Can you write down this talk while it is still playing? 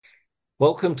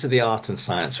Welcome to the Art and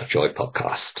Science of Joy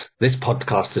podcast. This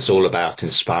podcast is all about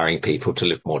inspiring people to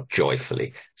live more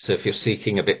joyfully. So if you're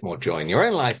seeking a bit more joy in your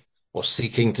own life or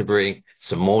seeking to bring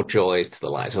some more joy to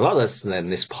the lives of others, then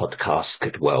this podcast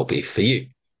could well be for you.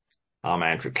 I'm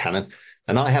Andrew Cannon,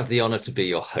 and I have the honor to be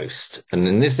your host. And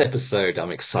in this episode,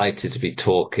 I'm excited to be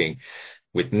talking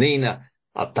with Nina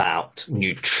about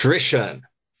nutrition.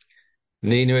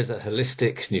 Nina is a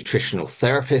holistic nutritional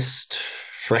therapist,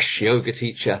 fresh yoga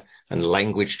teacher, and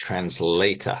language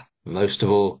translator. Most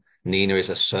of all, Nina is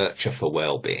a searcher for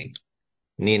well-being.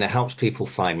 Nina helps people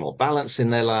find more balance in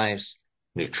their lives,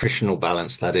 nutritional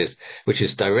balance, that is, which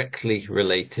is directly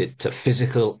related to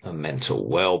physical and mental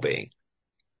well-being.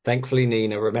 Thankfully,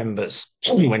 Nina remembers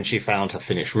when she found her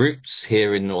Finnish roots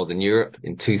here in Northern Europe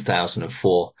in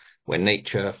 2004, where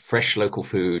nature, fresh local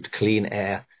food, clean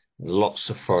air, lots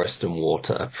of forest and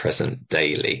water are present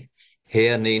daily.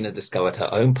 Here, Nina discovered her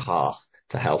own path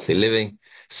to healthy living,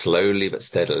 slowly but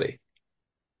steadily.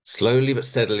 Slowly but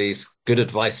steadily is good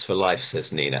advice for life,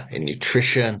 says Nina, in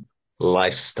nutrition,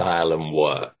 lifestyle, and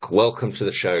work. Welcome to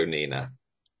the show, Nina.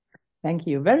 Thank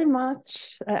you very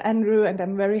much, Andrew, and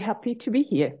I'm very happy to be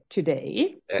here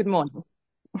today. Good morning.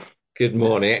 Good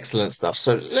morning. Excellent stuff.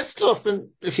 So let's start off,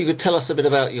 if you could tell us a bit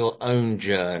about your own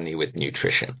journey with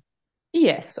nutrition.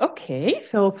 Yes, okay.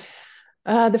 So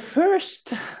the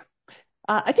first,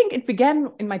 I think it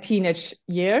began in my teenage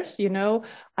years.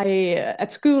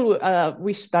 At school,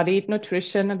 we studied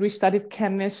nutrition and we studied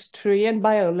chemistry and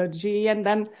biology. And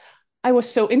then I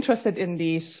was so interested in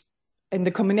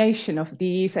the combination of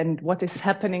these and what is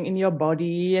happening in your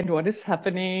body and what is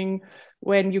happening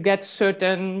when you get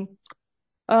certain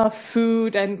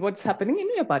food and what's happening in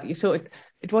your body. So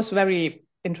it was very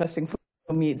interesting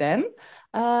for me then.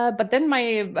 But then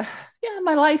my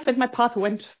life and my path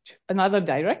went another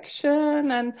direction,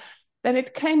 and then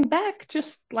it came back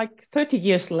just like 30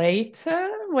 years later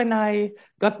when I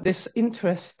got this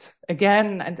interest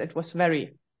again, and it was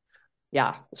very,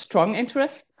 strong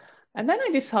interest. And then I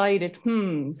decided,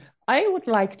 I would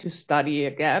like to study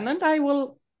again, and I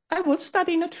will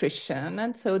study nutrition.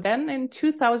 And so then in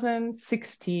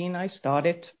 2016, I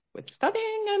started with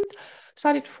studying and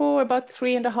studied for about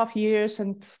 3.5 years.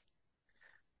 And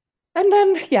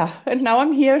then, and now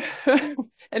I'm here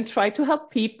and try to help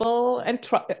people and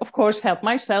try, of course, help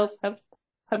myself, help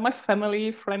my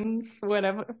family, friends,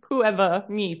 whoever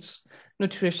needs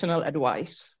nutritional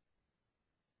advice.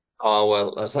 Oh,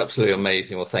 well, that's absolutely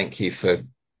amazing. Well, thank you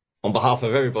on behalf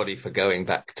of everybody, for going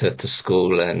back to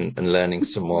school and learning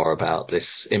some more about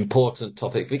this important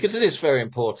topic, because it is very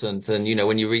important. And,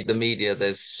 when you read the media,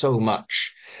 there's so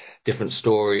much different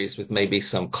stories with maybe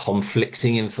some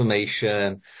conflicting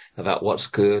information about what's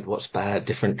good, what's bad,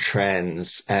 different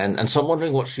trends. And so I'm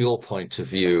wondering, what's your point of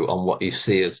view on what you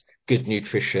see as good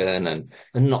nutrition and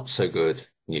not so good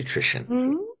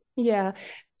nutrition? Yeah.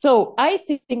 So I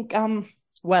think,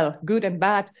 good and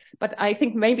bad, but I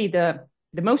think maybe the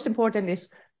most important is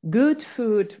good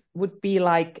food would be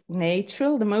like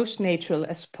natural, the most natural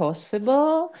as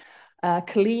possible,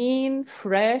 clean,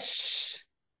 fresh,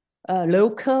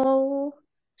 local,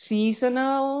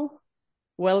 seasonal.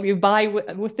 Well, you buy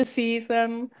with the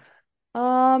season.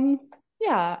 And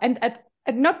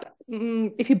not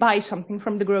if you buy something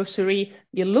from the grocery,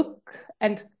 you look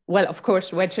and, well, of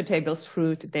course, vegetables,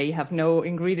 fruit, they have no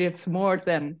ingredients more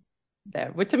than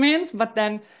their vitamins. But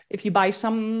then if you buy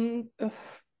some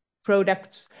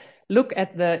products, look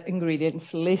at the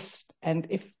ingredients list, and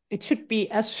if it should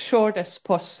be as short as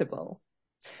possible.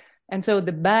 And so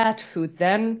the bad food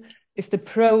then is the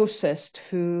processed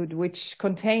food, which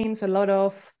contains a lot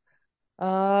of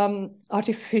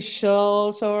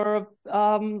artificials or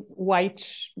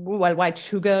white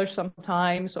sugar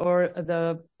sometimes, or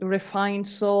the refined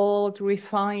salt,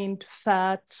 refined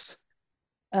fats,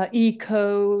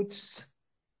 E-codes,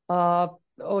 or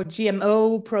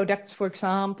GMO products, for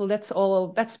example.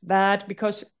 That's bad,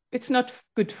 because it's not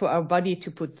good for our body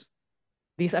to put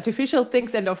these artificial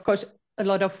things. And of course, a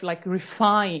lot of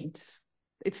refined.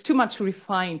 It's too much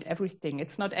refined everything.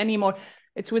 It's not anymore.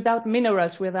 It's without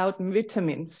minerals, without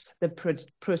vitamins, the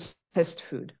processed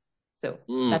food. So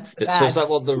that's bad. So is that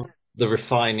what the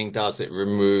refining does? It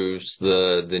removes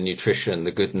the nutrition,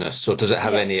 the goodness, or does it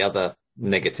have any other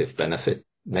negative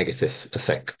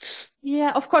effects?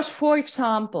 Yeah, of course. For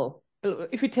example,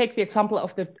 if you take the example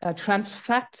of the trans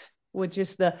fat, which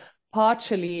is the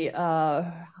partially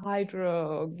I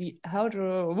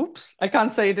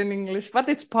can't say it in English, but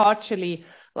it's partially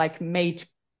made.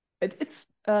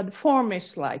 The form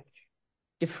is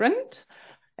different,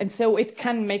 and so it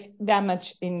can make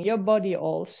damage in your body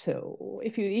also.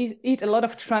 If you eat a lot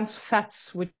of trans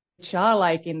fats, which are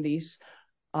like in these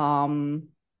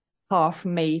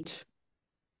half-made,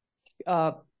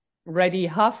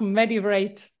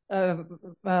 half-made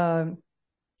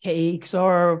cakes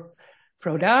or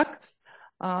products,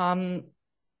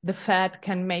 the fat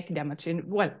can make damage.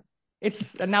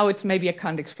 It's maybe I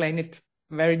can't explain it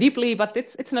very deeply, but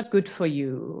it's not good for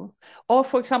you. Or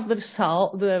for example,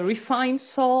 the refined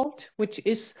salt, which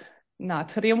is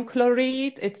natrium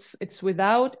chloride, it's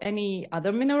without any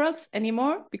other minerals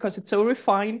anymore because it's so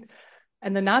refined.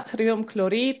 And the natrium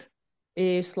chloride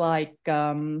is like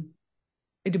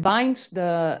it binds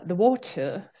the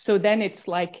water, so then it's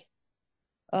like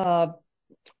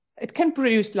it can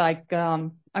produce like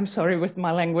I'm sorry with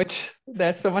my language.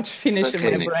 There's so much Finnish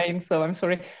in my brain, so I'm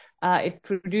sorry. It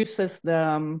produces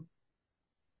the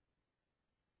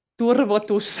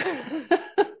turvotus.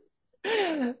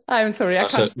 I'm sorry. I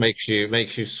So can't. it makes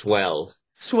you swell.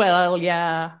 Swell,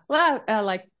 yeah. Well,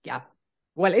 yeah.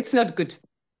 Well, it's not good.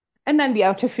 And then the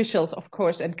artificials, of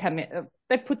course, and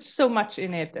they put so much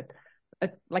in it that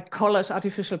like colors,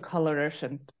 artificial colors,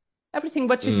 and everything.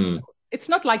 But just it's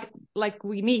not like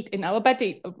we need in our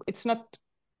body. It's not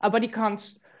our body can't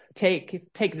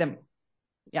take them.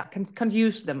 Yeah, can't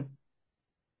use them.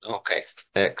 Okay,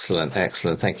 excellent,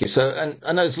 excellent. Thank you. So, and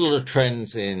I know there's a lot of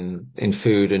trends in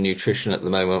food and nutrition at the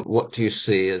moment. What do you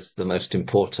see as the most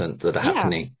important that are Yeah.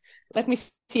 happening? Let me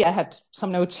see. I had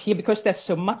some notes here because there's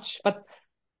so much, but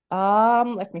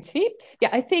let me see. Yeah,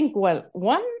 I think, well,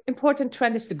 one important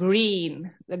trend is the green,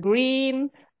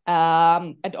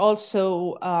 and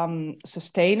also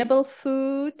sustainable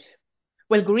food.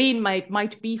 Well, green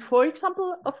might be, for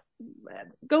example,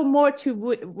 go more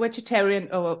to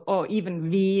vegetarian or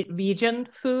even vegan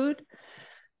food.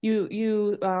 You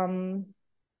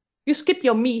skip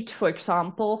your meat, for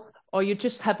example, or you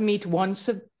just have meat once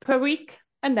per week,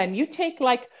 and then you take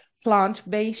like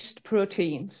plant-based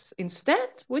proteins instead,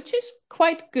 which is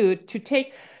quite good to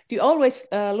take. You always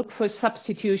look for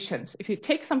substitutions. If you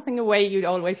take something away, you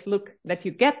always look that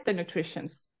you get the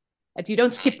nutritions, that you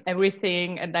don't skip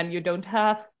everything, and then you don't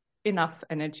have enough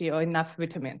energy or enough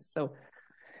vitamins. So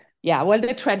yeah, well,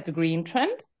 the green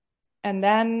trend. And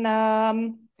then,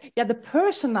 the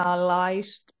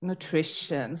personalized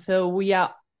nutrition. So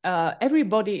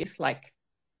everybody is like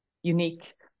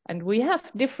unique, and we have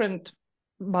different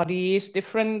bodies,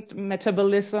 different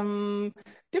metabolism,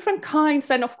 different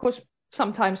kinds, and of course,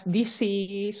 sometimes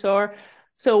disease. So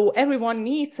everyone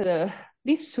needs to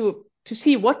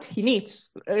see what he needs.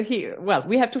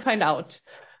 We have to find out.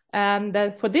 And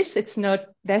for this,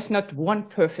 there's not one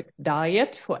perfect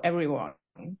diet for everyone.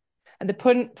 And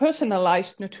the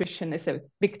personalized nutrition is a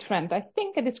big trend, I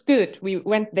think, and it's good. We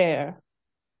went there.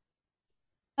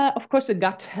 Of course, the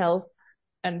gut health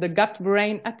and the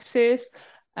gut-brain axis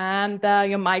and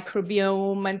your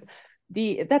microbiome. And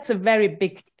that's a very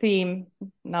big theme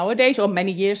nowadays, or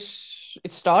many years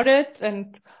it started.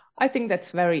 And I think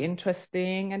that's very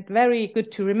interesting and very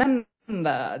good to remember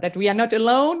that we are not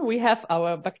alone. We have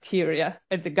our bacteria,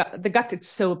 and the gut is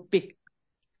so big.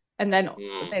 And then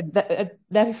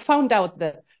they found out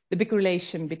the big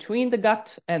relation between the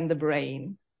gut and the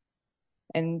brain.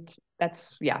 And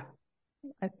that's, yeah,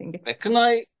 I think it's... Can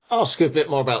I ask you a bit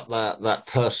more about that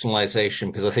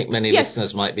personalization? Because I think many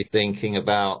listeners might be thinking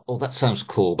about, oh, that sounds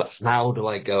cool, but how do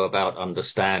I go about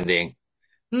understanding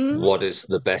what is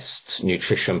the best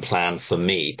nutrition plan for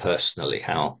me personally?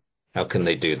 How can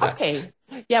they do that? Okay.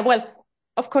 Yeah, well,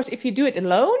 of course, if you do it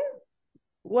alone,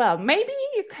 well, maybe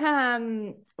you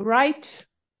can write,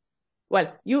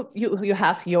 well, you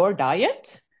have your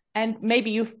diet, and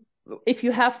maybe if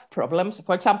you have problems,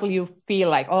 for example, you feel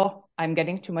like, oh, I'm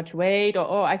getting too much weight, or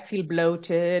oh, I feel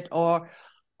bloated, or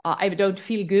I don't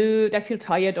feel good, I feel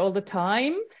tired all the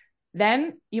time,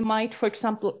 then you might, for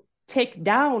example, take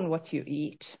down what you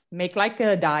eat, make like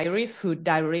a food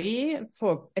diary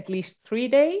for at least 3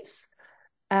 days,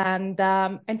 and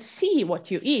see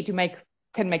what you eat.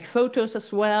 Can make photos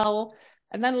as well,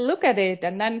 and then look at it,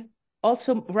 and then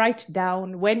also write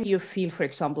down when you feel, for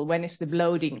example, when is the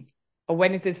bloating, or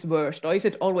when it is worst, or is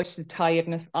it always the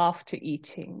tiredness after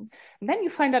eating? And then you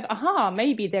find out,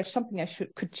 maybe there's something I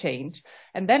could change.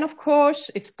 And then, of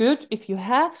course, it's good if you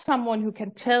have someone who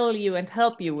can tell you and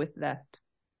help you with that,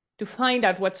 to find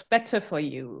out what's better for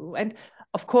you. And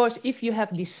of course, if you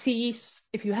have disease,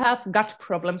 if you have gut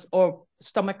problems or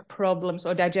stomach problems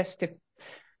or digestive,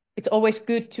 it's always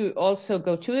good to also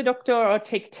go to the doctor or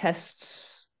take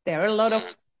tests. There are a lot of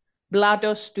blood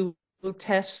or stool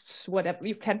tests, whatever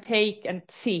you can take, and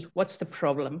see what's the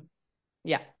problem.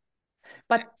 Yeah.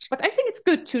 But I think it's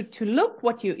good to look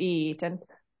what you eat and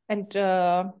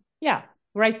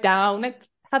write down and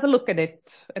have a look at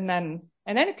it, and then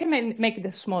And then it can make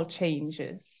the small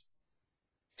changes.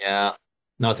 Yeah.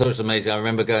 No, I thought it was amazing. I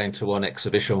remember going to one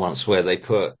exhibition once where they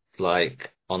put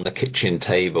like on the kitchen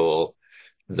table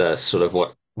the sort of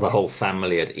what the whole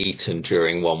family had eaten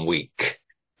during one week.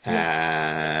 Yeah.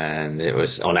 And it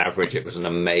was, on average, it was an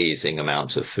amazing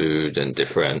amount of food and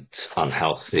different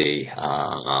unhealthy,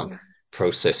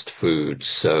 processed foods.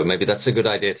 So maybe that's a good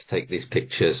idea to take these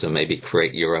pictures and maybe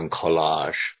create your own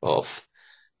collage of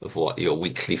what your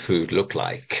weekly food looked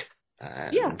like.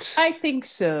 Yeah, And I think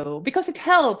so because it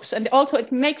helps and also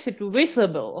it makes it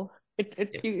visible.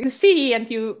 You see and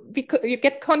you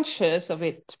get conscious of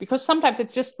it because sometimes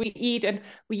it's just we eat and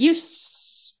we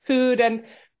use food and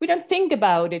we don't think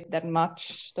about it that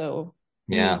much. So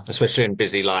yeah, especially in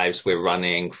busy lives, we're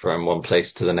running from one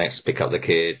place to the next, pick up the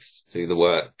kids, do the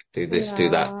work, do this, do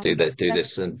that, yeah, do that, do that's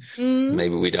this. And mm,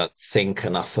 maybe we don't think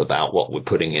enough about what we're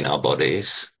putting in our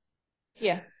bodies.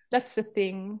 yeah, that's the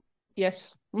thing.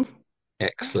 Yes.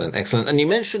 Excellent, excellent. And you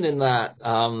mentioned in that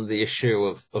the issue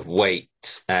of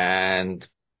weight, and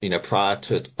prior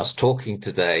to us talking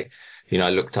today, I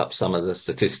looked up some of the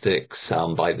statistics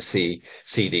by the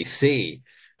CDC,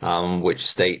 which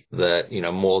state that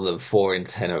more than 4 in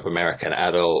 10 of American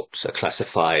adults are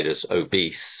classified as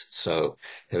obese, so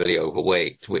heavily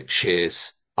overweight, which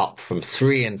is up from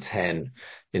 3 in 10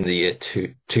 in the year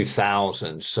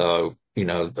 2000. So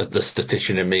the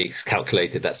statistician in me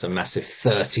calculated that's a massive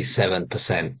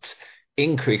 37%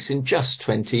 increase in just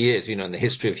 20 years, in the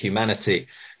history of humanity.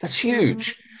 That's Mm,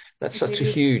 huge. That's it such a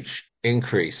is. huge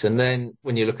increase. And then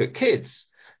when you look at kids,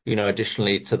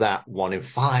 additionally to that, 1 in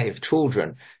 5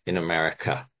 children in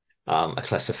America are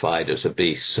classified as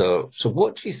obese. So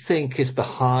what do you think is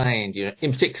behind,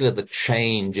 in particular, the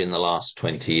change in the last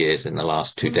 20 years, in the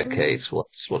last two Mm. decades?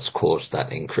 What's caused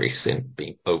that increase in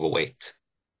being overweight?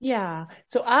 Yeah.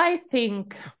 So I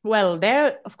think, well,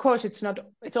 there, of course, it's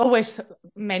always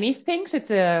many things. It's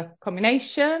a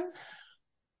combination,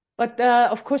 but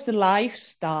of course, the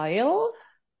lifestyle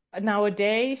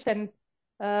nowadays and,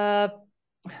 uh,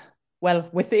 well,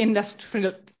 with the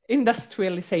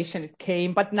industrialization it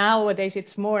came, but nowadays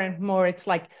it's more and more, it's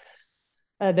like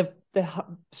the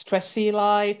stressy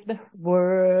life, the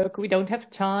work, we don't have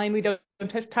time, we don't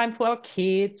have time for our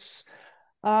kids.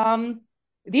 Um,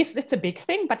 it's a big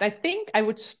thing, but I think I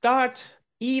would start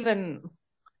even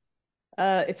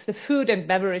it's the food and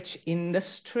beverage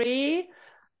industry,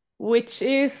 which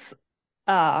is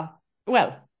uh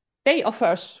well, they offer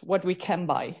us what we can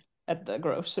buy at the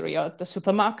grocery or at the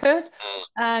supermarket.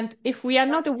 And if we are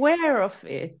not aware of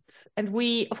it, and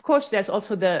we, of course, there's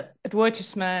also the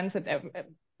advertisements and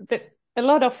a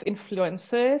lot of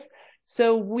influences.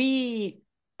 So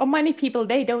or many people,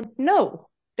 they don't know.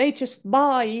 They just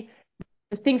buy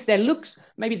the things that looks,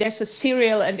 maybe there's a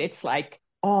cereal and it's like,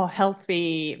 oh,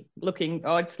 healthy looking,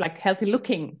 or it's like healthy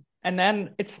looking. And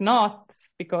then it's not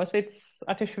because it's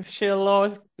artificial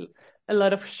or a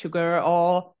lot of sugar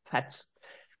or fats.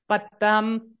 But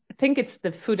I think it's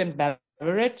the food and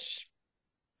beverage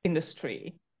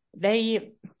industry.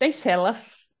 They sell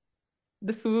us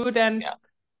the food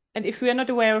and if we are not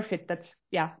aware of it, that's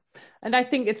yeah. And I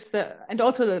think it's and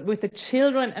also with the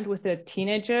children and with the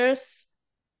teenagers,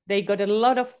 they got a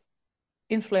lot of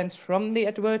influence from the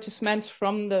advertisements,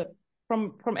 from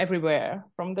everywhere,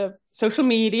 from the social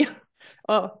media.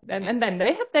 Oh, and then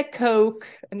they have their Coke,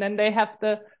 and then they have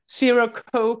the zero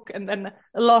Coke, and then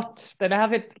a lot. Then I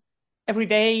have it every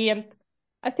day, and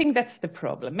I think that's the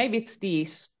problem. Maybe it's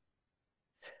these.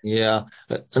 Yeah,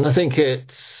 and I think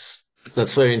that's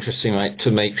very interesting, right?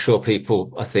 To make sure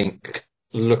people, I think,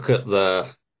 look at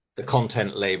the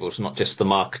content labels, not just the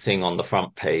marketing on the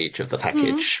front page of the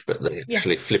Mm, package, but they yeah,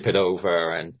 actually flip it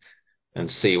over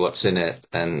and see what's in it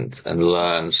and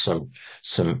learn some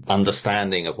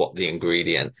understanding of what the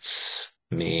ingredients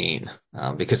mean.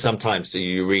 Because sometimes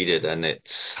you read it and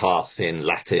it's half in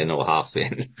Latin or half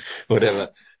in whatever,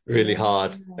 really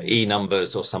hard E yes.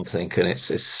 numbers or something, and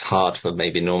it's hard for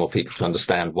maybe normal people to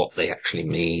understand what they actually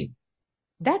mean.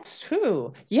 That's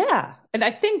true. Yeah. And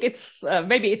I think it's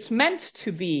maybe it's meant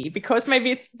to be because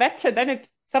maybe it's better than it.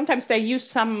 Sometimes they use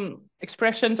some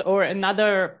expressions or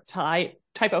another type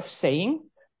of saying,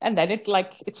 and then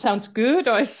it sounds good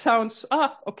or it sounds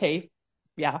okay,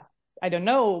 yeah, I don't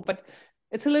know, but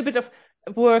it's a little bit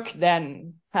of work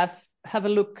then. Have a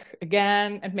look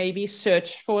again and maybe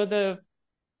search for the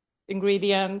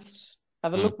ingredients.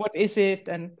 Have a Mm, look, what is it?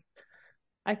 And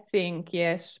I think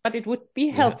yes, but it would be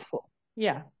yeah. helpful.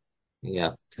 Yeah.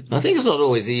 Yeah. I think it's not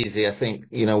always easy. I think,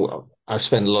 I've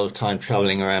spent a lot of time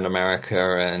traveling around America,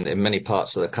 and in many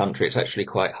parts of the country, it's actually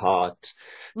quite hard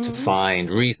to Mhm. find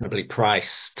reasonably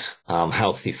priced,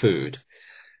 healthy food.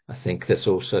 I think there's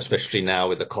also, especially now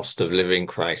with the cost of living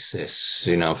crisis,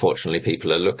 unfortunately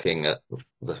people are looking at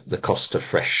the cost of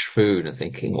fresh food and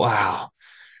thinking, wow,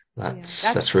 Yeah,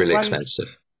 that's that's really one.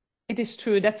 expensive. It is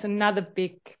true. That's another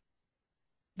big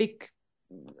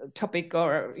topic.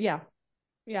 Or yeah,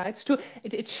 it's true.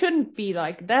 It shouldn't be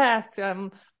like that.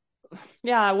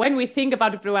 Yeah, when we think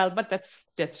about it, well, but that's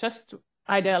just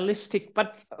idealistic.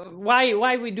 But why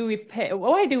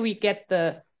do we get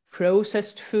the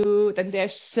processed food? And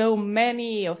there's so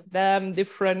many of them,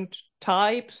 different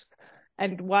types.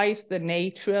 And why is the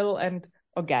natural and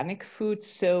organic food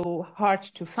so hard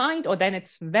to find? Or then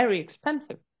it's very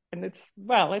expensive. And it's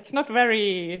not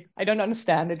very, I don't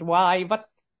understand it why, but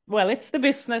well, it's the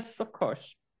business, of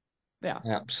course. Yeah.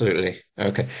 Absolutely.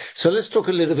 Okay. So let's talk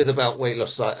a little bit about weight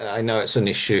loss. I know it's an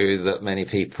issue that many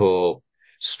people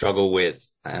struggle with,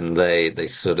 and they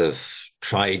sort of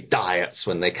try diets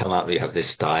when they come up. You have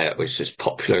this diet which is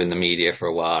popular in the media for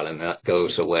a while, and that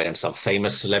goes away, and some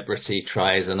famous celebrity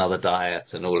tries another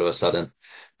diet, and all of a sudden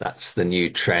that's the new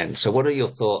trend. So what are your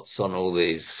thoughts on all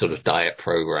these sort of diet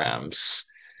programs?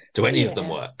 Do any of them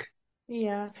Yeah. work?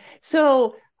 Yeah.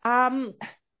 So,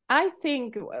 I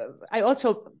think I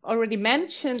also already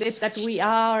mentioned it that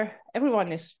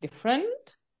everyone is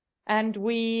different. And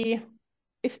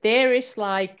if there is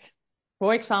like,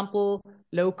 for example,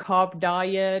 low carb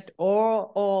diet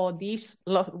or these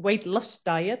weight loss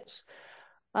diets,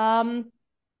 um,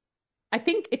 I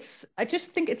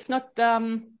just think it's not,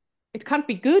 it can't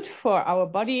be good for our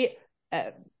body.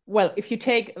 Uh, well, if you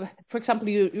take, for example,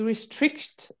 you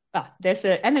restrict, there's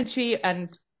an energy and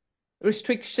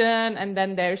restriction, and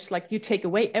then there's like you take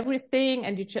away everything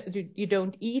and you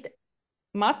don't eat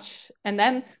much, and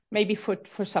then maybe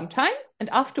for some time, and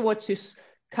afterwards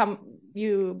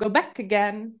you go back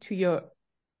again to your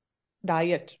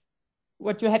diet,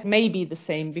 what you had maybe the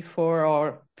same before,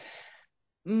 or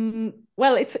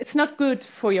well, it's not good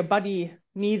for your body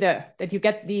neither that you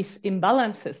get these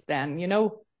imbalances then,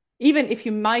 even if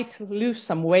you might lose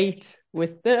some weight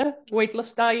with the weight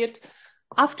loss diet,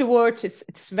 afterwards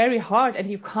it's very hard, and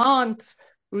you can't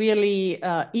really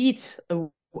eat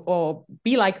or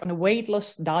be like on a weight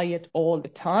loss diet all the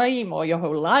time or your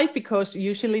whole life, because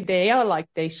usually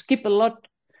they skip a lot,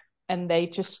 and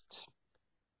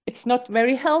it's not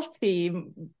very healthy.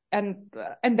 And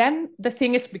then the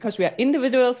thing is, because we are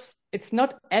individuals, it's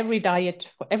not every diet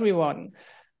for everyone.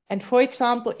 And for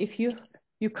example, if you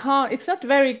can't, it's not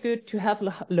very good to have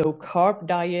a low carb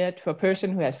diet for a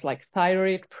person who has like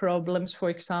thyroid problems,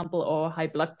 for example, or high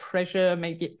blood pressure,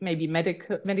 maybe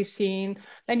medicine.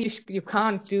 Then you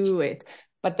can't do it.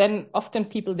 But then often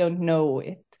people don't know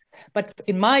it. But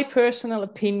in my personal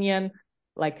opinion,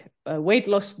 like a weight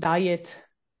loss diet,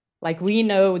 like we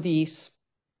know these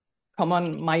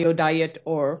common Mayo diet,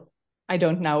 or I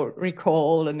don't now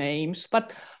recall the names,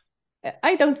 but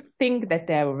I don't think that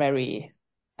they're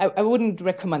I wouldn't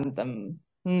recommend them.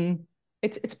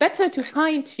 It's better to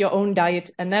find your own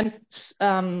diet, and then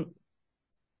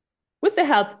with the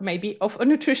help maybe of a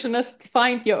nutritionist,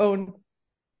 find your own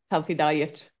healthy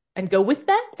diet and go with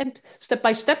that, and step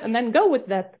by step, and then go with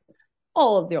that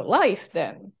all your life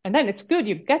then. And then it's good.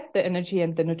 You get the energy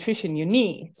and the nutrition you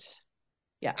need.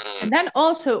 Yeah. And then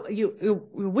also you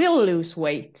will lose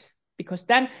weight, because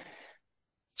then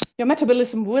your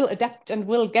metabolism will adapt and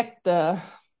will get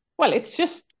well,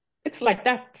 it's like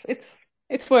that.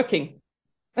 It's working.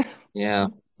 Yeah.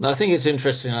 No, I think it's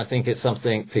interesting. I think it's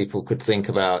something people could think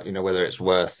about, whether it's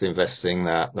worth investing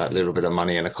that little bit of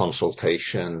money in a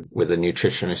consultation with a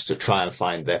nutritionist to try and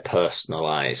find their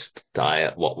personalized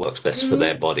diet, what works best for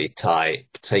their body type,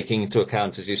 taking into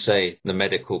account, as you say, the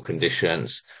medical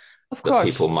conditions Of that course.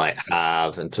 people might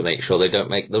have, and to make sure they don't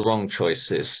make the wrong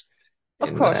choices Of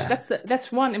in course. there.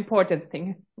 That's one important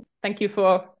thing. Thank you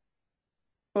for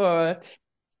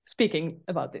speaking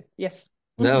about it. Yes.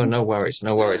 No, no worries,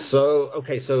 no worries. So,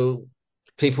 okay, so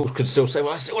people could still say,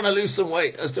 well, I still want to lose some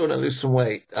weight. I still want to lose some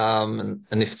weight. And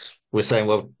if we're saying,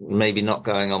 well, maybe not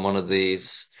going on one of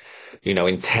these,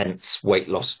 intense weight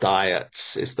loss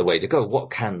diets is the way to go.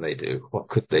 What can they do? What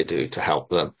could they do to help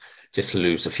them just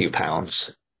lose a few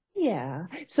pounds? Yeah.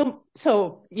 So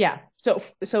yeah. So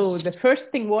the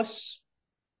first thing was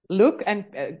look and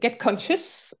get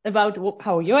conscious about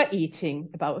how you're eating,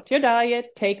 about your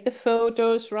diet, take the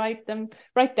photos, write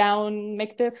down,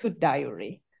 make the food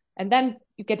diary. And then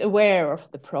you get aware of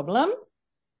the problem,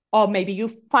 or maybe you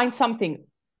find something,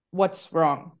 what's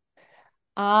wrong.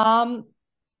 And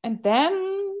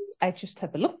then I just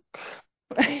have a look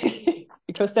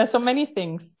because there's so many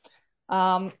things.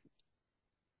 So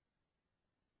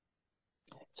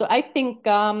I think,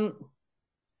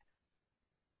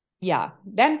 yeah,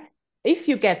 then if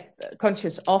you get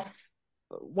conscious of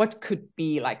what could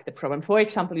be like the problem, for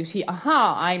example, you see,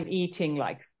 I'm eating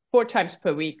like 4 times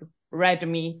per week red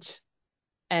meat,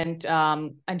 and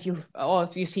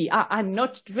you see, I'm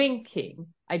not drinking.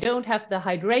 I don't have the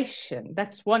hydration.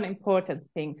 That's one important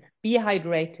thing. Be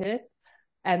hydrated.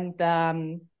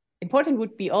 And important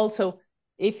would be also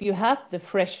if you have the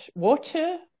fresh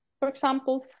water, for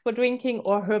example, for drinking,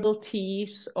 or herbal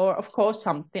teas, or of course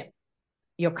something.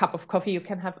 Your cup of coffee you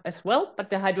can have as well, but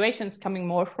the hydration is coming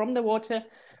more from the water.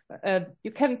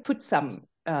 You can put some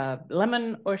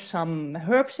lemon or some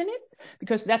herbs in it,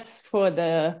 because that's for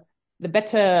the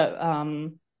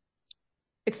better.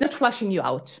 It's not flushing you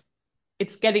out.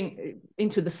 It's getting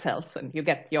into the cells, and you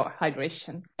get your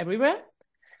hydration everywhere.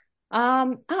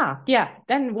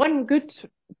 Then one good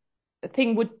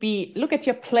thing would be look at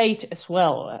your plate as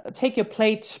well. Take your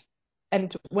plate,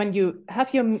 and when you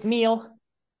have your meal,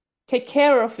 take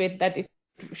care of it that it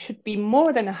should be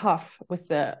more than a half with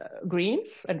the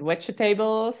greens and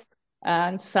vegetables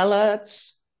and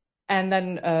salads, and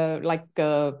then like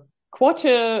a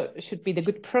quarter should be the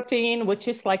good protein, which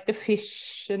is like the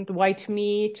fish and white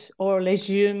meat or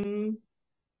legume,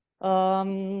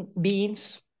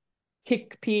 beans,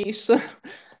 chickpeas,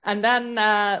 and then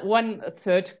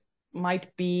 1/3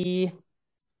 might be,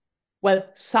 well,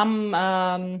 some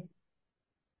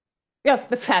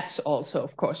the fats also,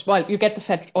 of course. Well, you get the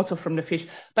fat also from the fish,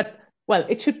 but well,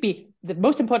 it should be the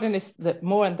most important is the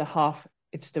more than the half.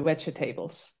 It's the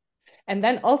vegetables, and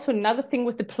then also another thing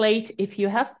with the plate. If you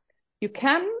have, you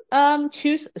can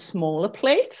choose a smaller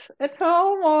plate at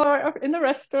home or in a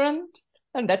restaurant,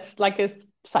 and that's like a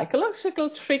psychological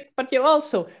trick. But you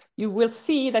will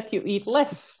see that you eat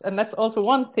less, and that's also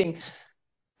one thing.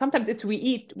 Sometimes we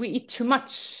eat too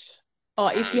much,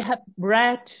 or if you have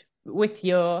bread with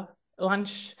your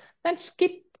lunch, then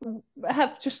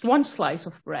have just 1 slice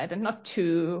of bread and not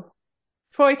 2.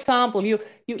 For example, you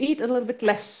eat a little bit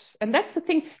less, and that's the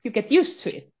thing, you get used to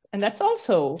it. And that's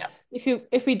also,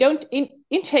 if we don't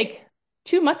intake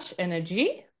too much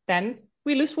energy, then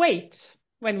we lose weight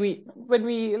when we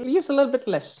use a little bit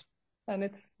less. And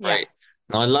it's Right.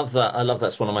 No, I love that.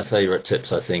 That's one of my favorite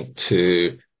tips, I think,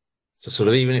 to sort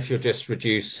of, even if you're just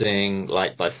reducing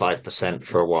like by 5%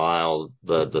 for a while,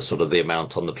 the sort of the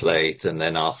amount on the plate, and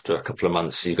then after a couple of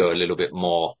months you go a little bit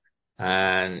more,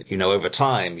 and over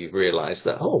time you've realized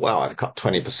that, oh wow, I've cut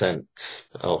 20%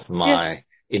 of my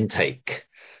intake,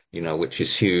 which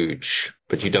is huge,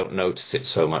 but you don't notice it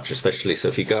so much, especially so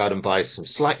if you go out and buy some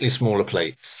slightly smaller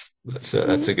plates. That's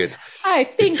a good. I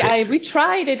think we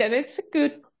tried it, and it's a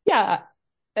good,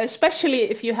 especially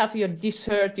if you have your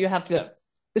dessert, you have the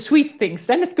sweet things,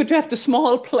 then it's good to have the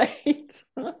small plate.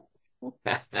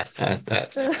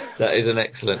 That is an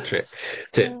excellent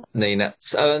tip, Nina.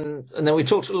 And then we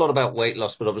talked a lot about weight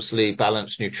loss, but obviously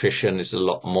balanced nutrition is a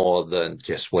lot more than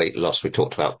just weight loss. We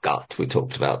talked about gut, we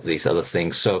talked about these other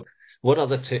things. So what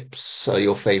other tips are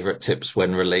your favorite tips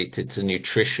when related to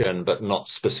nutrition, but not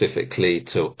specifically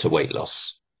to weight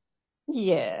loss?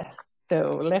 Yes.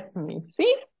 So let me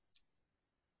see.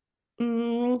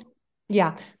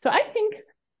 So I think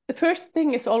the first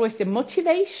thing is always the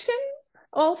motivation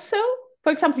also.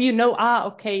 For example,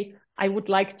 okay, I would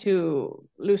like to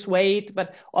lose weight, or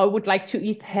I would like to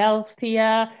eat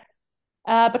healthier.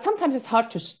 But sometimes it's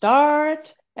hard to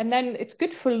start, and then it's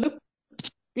good for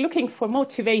looking for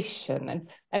motivation.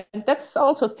 And that's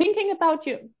also thinking about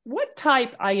what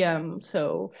type I am.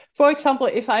 So, for example,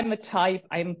 if I'm a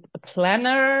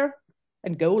planner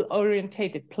and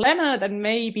goal-orientated planner, then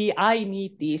maybe I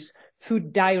need these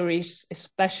food diaries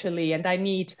especially, and I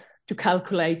need to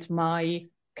calculate my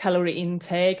calorie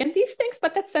intake and these things,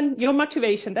 but that's then your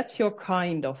motivation. That's your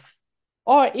kind of.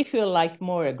 Or if you're like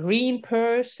more a green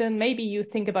person, maybe you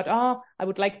think about, I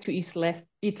would like to eat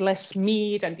less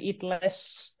meat and eat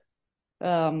less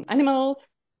animal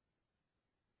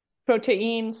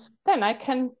proteins. Then I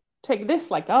can take this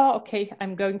like, okay,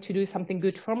 I'm going to do something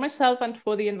good for myself and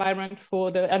for the environment,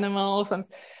 for the animals. And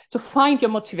so find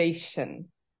your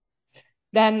motivation.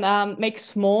 Then make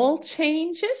small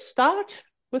changes. Start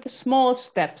with the small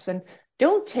steps, and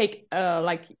don't take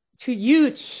like too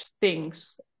huge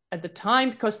things at the time,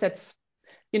 because that's,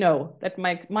 that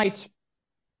might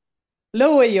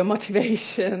lower your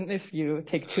motivation if you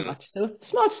take too much. So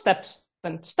small steps,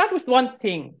 and start with one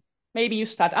thing. Maybe you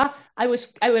start, I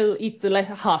will eat the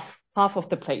half of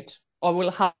the plate, or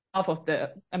will half of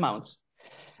the amount.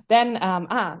 Then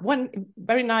one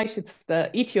very nice, it's the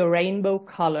eat your rainbow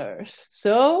colors.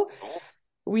 So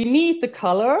we need the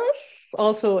colors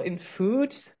also in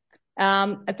food.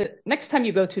 At the next time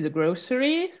you go to the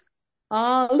groceries,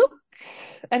 look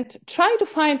and try to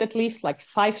find at least like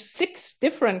 5-6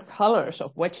 different colors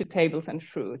of vegetables and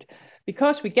fruit,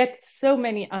 because we get so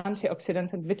many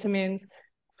antioxidants and vitamins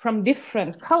from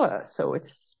different colors. So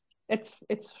it's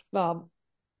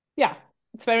yeah,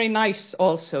 it's very nice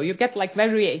also. You get like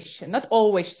variation, not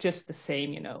always just the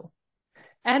same,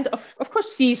 And of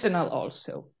course, seasonal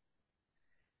also.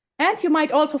 And you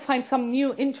might also find some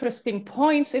new interesting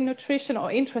points in nutrition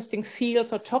or interesting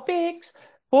fields or topics.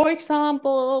 For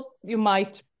example, you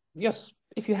might just,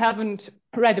 if you haven't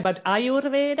read about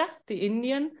Ayurveda, the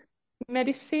Indian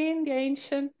medicine, the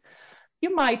ancient,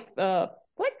 you might look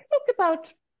about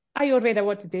Ayurveda,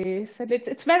 what it is. And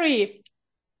it's very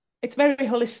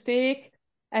holistic,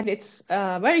 and it's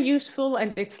very useful,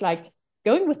 and it's like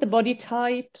going with the body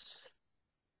types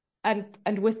and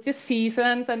with the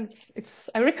seasons, and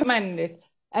I recommend it.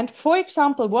 And for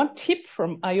example, one tip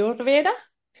from Ayurveda,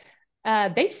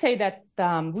 they say that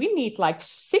we need like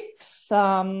 6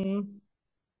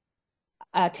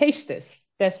 tastes.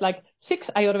 There's like 6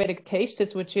 Ayurvedic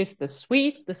tastes, which is the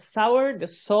sweet, the sour, the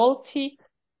salty,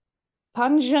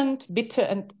 pungent, bitter,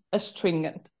 and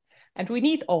astringent. And we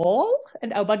need all,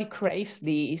 and our body craves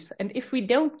these. And if we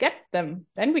don't get them,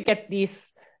 then we get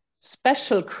these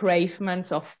special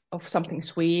cravements of something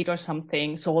sweet or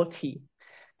something salty.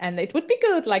 And it would be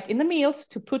good, like in the meals,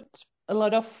 to put a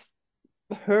lot of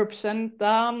herbs and,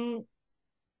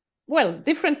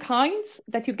 different kinds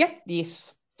that you get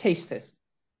these tastes.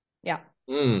 Yeah.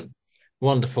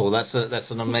 Wonderful. That's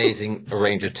an amazing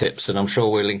range of tips, and I'm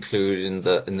sure we'll include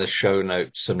in the show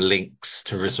notes some links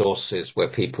to resources where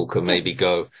people can maybe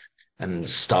go and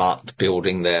start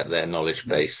building their knowledge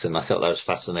base. And I thought that was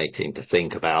fascinating to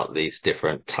think about these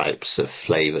different types of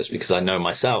flavors, because I know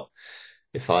myself,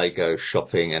 if I go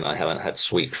shopping and I haven't had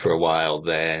sweet for a while,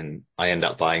 then I end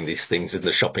up buying these things in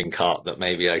the shopping cart that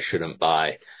maybe I shouldn't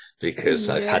buy because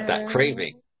I've had that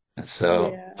craving. And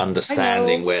so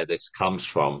understanding where this comes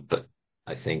from, but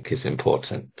I think is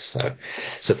important. So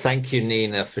thank you,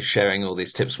 Nina, for sharing all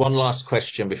these tips. One last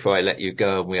question before I let you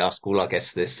go, and we ask all our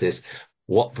guests this, is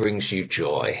what brings you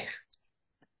joy?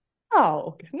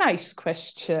 Oh, nice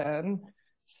question.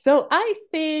 So I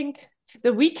think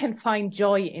that we can find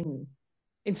joy in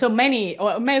so many,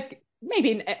 or maybe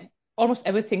in almost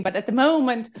everything. But at the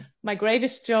moment, my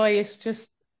greatest joy is just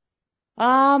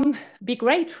be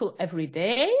grateful every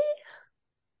day.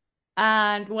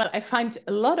 And I find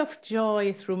a lot of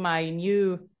joy through my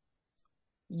new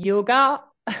yoga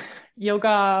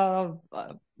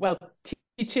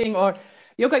teaching or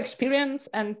yoga experience,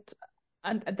 and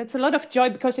that's a lot of joy,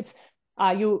 because it's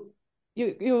you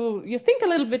think a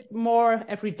little bit more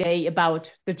every day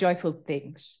about the joyful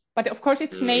things. But of course,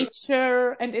 it's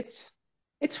nature, and it's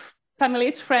family,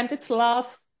 it's friends, it's love.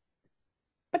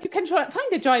 But you can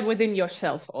find the joy within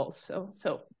yourself also.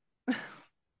 So.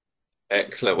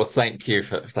 Excellent. Well, thank you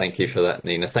for that,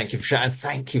 Nina. Thank you for sharing.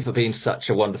 Thank you for being such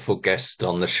a wonderful guest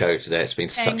on the show today. It's been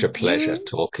such a pleasure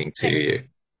talking to you.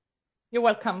 You're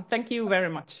welcome. Thank you very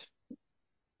much.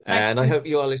 And I hope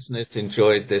you, our listeners,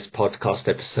 enjoyed this podcast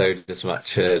episode as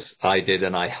much as I did.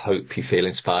 And I hope you feel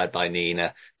inspired by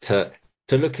Nina to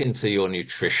look into your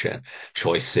nutrition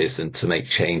choices and to make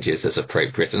changes as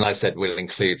appropriate. And I said we'll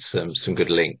include some good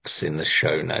links in the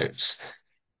show notes.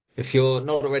 If you're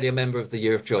not already a member of the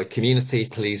Year of Joy community,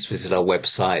 please visit our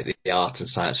website,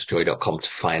 theartandscienceofjoy.com, to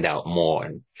find out more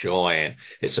and join.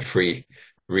 It's a free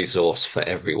resource for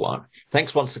everyone.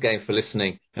 Thanks once again for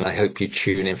listening, and I hope you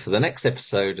tune in for the next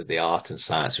episode of the Art and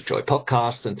Science of Joy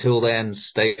podcast. Until then,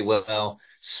 stay well,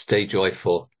 stay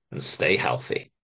joyful, and stay healthy.